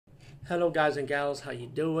Hello guys and gals, how you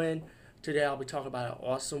doing? Today I'll be talking about an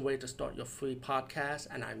awesome way to start your free podcast,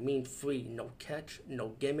 and I mean free, no catch, no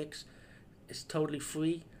gimmicks. It's totally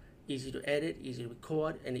free, easy to edit, easy to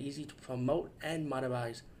record, and easy to promote and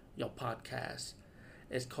monetize your podcast.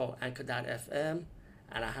 It's called Anchor.fm,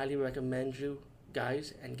 and I highly recommend you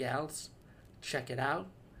guys and gals check it out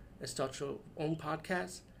and start your own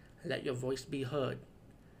podcast and let your voice be heard.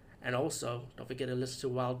 And also, don't forget to listen to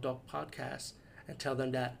Wild Dog Podcast and tell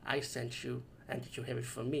them that I sent you and that you hear it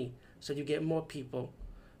from me. So you get more people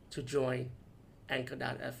to join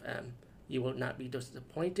Anchor.fm. You will not be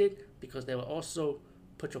disappointed because they will also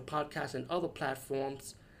put your podcast in other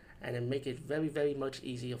platforms and then make it very, very much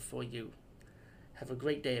easier for you. Have a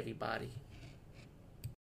great day, everybody.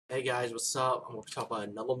 Hey guys, what's up? I'm going to talk about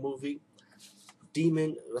another movie,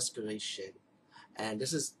 Demon Restoration. And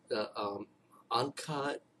this is the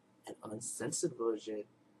uncut and uncensored version.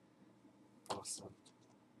 Awesome.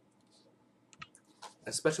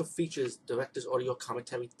 And special features, director's audio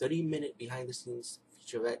commentary, 30-minute behind-the-scenes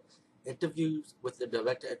featurette, interviews with the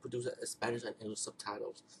director and producer in Spanish and English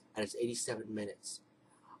subtitles, and it's 87 minutes.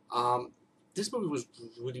 This movie was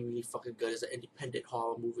really, really fucking good. It's an independent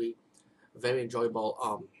horror movie, very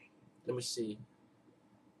enjoyable. Let me see.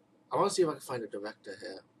 I want to see if I can find a director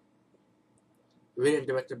here. Written and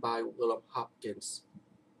directed by Willem Hopkins.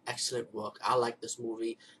 Excellent work. I like this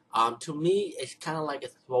movie. To me, it's kind of like a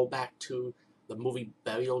throwback to the movie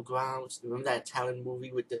Burial Grounds. Remember that Italian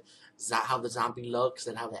movie with the how the zombie looks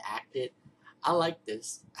and how they acted? I like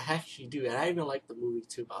this. I actually do. And I even like the movie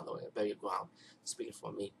too, by the way, Burial Ground, speaking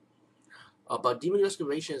for me. But Demon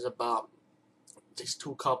Restoration is about these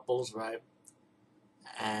two couples, right?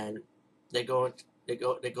 And they go to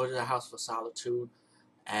the house for solitude,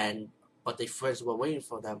 but their friends were waiting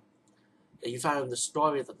for them. And you find in the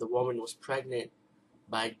story that the woman was pregnant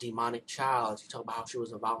by a demonic child. She talked about how she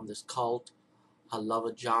was involved in this cult. Her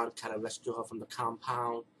lover John kind of rescued her from the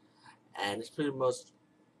compound, and it's pretty much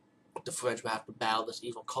the friends will have to battle this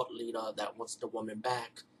evil cult leader that wants the woman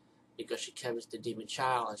back because she carries the demon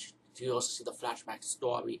child. And you also see the flashback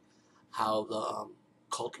story how the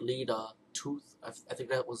cult leader Tooth, I think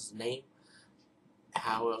that was his name,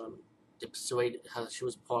 how they persuaded how she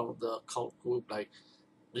was part of the cult group. Like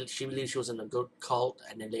she believed she was in a good cult,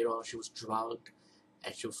 and then later on she was drugged,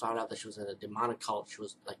 and she found out that she was in a demonic cult. She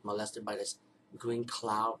was like molested by this green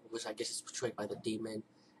cloud, which I guess is portrayed by the demon,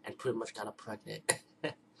 and pretty much got her pregnant.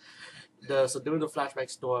 So during the flashback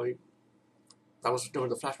story,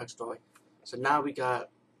 So now we got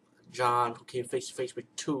John, who came face to face with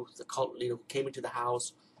Tooth, the cult leader, who came into the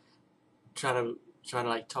house, trying to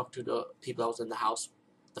like talk to the people that was in the house,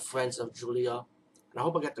 the friends of Julia. And I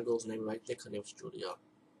hope I got the girl's name right. I think her name was Julia.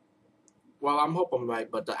 Well, I'm hoping I'm right,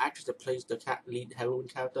 but the actress that plays the lead heroine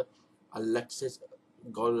character, Alexis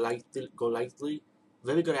Golightly,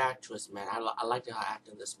 very good actress, man. I liked her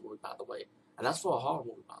acting in this movie, by the way, and that's for a horror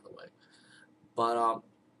movie, by the way. But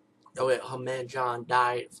her man John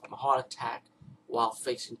died from a heart attack while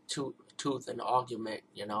facing Tooth in an argument,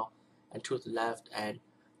 and Tooth left, and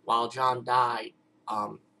while John died,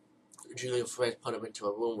 Julia Fred put him into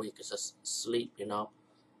a room where he could just sleep, until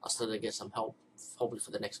they get some help, hopefully for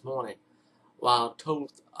the next morning. While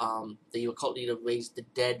Tooth, the occult leader, raised the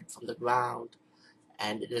dead from the ground,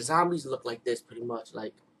 and the zombies look like this, pretty much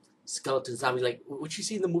like skeleton zombies. Like what you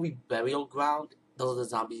see in the movie Burial Ground, those are the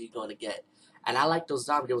zombies you're gonna get. And I like those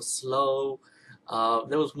zombies. They were slow.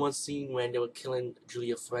 There was one scene when they were killing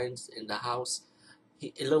Julia's friends in the house.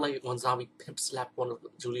 It looked like one zombie pimp slapped one of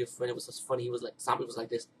Julia's friends. It was just funny. Zombie was like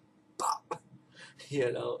this, pop.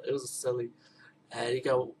 It was silly. And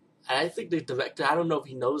I think the director, I don't know if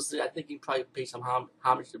he knows it. I think he probably paid some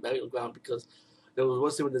homage to Burial Ground because there was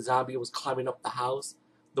one scene when the zombie was climbing up the house.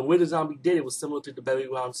 The way the zombie did it was similar to the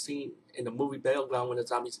Burial Ground scene in the movie Burial Ground when the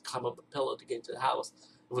zombies climb up the pillar to get into the house.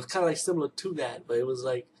 It was kind of like similar to that, but it was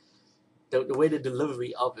like the way the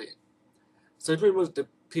delivery of it. So pretty much the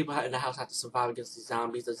people in the house had to survive against these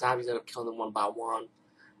zombies. The zombies ended up killing them one by one.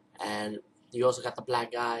 And you also got the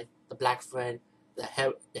black guy, the black friend, the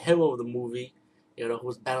hero of the movie, who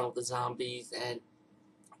was battling with the zombies. And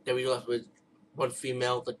then we left with one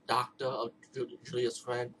female, the doctor of Julie's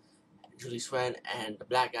friend, and the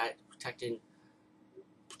black guy protecting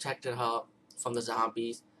her from the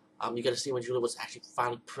zombies. You got to see when Julia was actually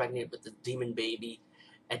finally pregnant with the demon baby.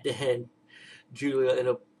 At the end,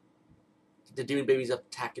 the demon baby's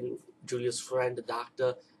attacking Julia's friend, the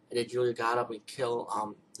doctor, and then Julia got up and killed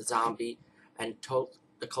the zombie, and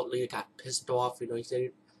the cult leader got pissed off. He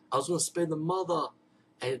said, "I was gonna spare the mother,"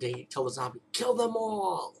 and then he told the zombie, "Kill them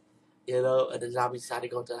all," and the zombie decided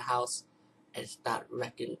to go into the house and start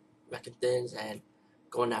wrecking things, and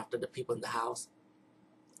going after the people in the house.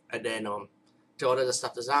 And then to order to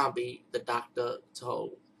stop the zombie, the doctor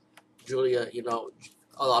told Julia,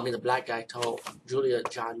 the black guy told Julia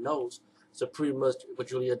John knows. So pretty much what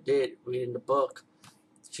Julia did, reading the book,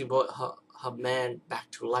 she brought her man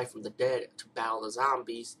back to life from the dead to battle the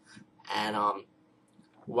zombies. And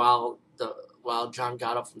while John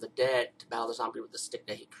got up from the dead to battle the zombie with the stick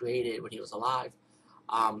that he created when he was alive,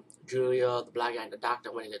 Julia, the black guy, and the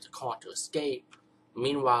doctor went into the car to escape.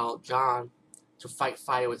 Meanwhile, John, to fight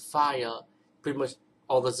fire with fire, pretty much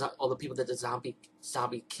all the people that the zombie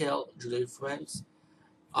killed, Julia's friends.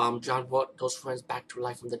 John brought those friends back to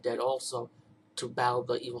life from the dead also to battle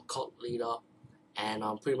the evil cult leader, and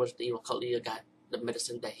pretty much the evil cult leader got the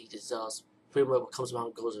medicine that he deserves. Pretty much what comes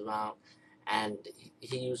around goes around, and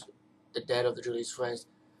he used the dead of the Julia's friends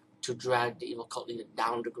to drag the evil cult leader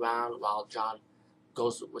down the ground, while John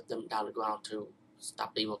goes with them down the ground to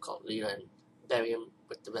stop the evil cult leader and bury him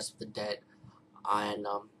with the rest of the dead. And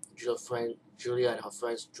Julia and her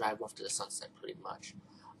friends drive off to the sunset, pretty much.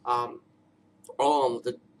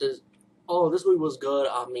 This movie was good.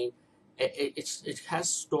 I mean, it has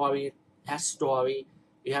story.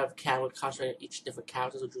 You have camera concentrating on each different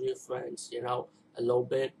characters of Julia's friends. A little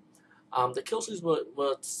bit. The kill scenes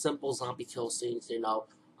were simple zombie kill scenes.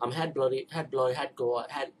 Had blood, had gore,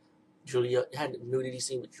 had nudity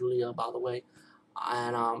scene with Julia, by the way,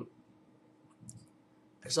 and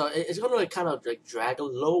so it's gonna kind of drag a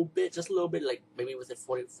little bit, just a little bit, like maybe within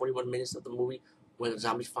 41 minutes of the movie when the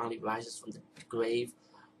zombie finally rises from the grave.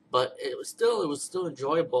 But it was still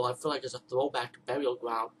enjoyable. I feel like it's a throwback to Burial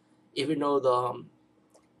Ground, even though the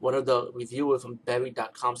one of the reviewers from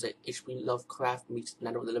Bury.com said H.P. Lovecraft meets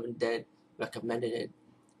Night of the Living Dead recommended it.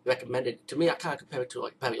 To me, I kind of compare it to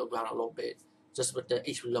like Burial Ground a little bit, just with the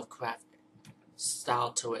H.P. Lovecraft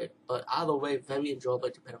style to it. But either way, very enjoyable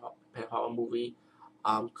independent horror movie.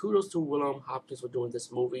 Kudos to Willem Hopkins for doing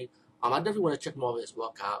this movie. I definitely want to check more of his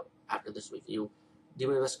work out after this review.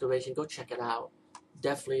 Demon Restoration, go check it out.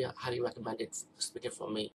 Definitely highly recommend it, speaking from me.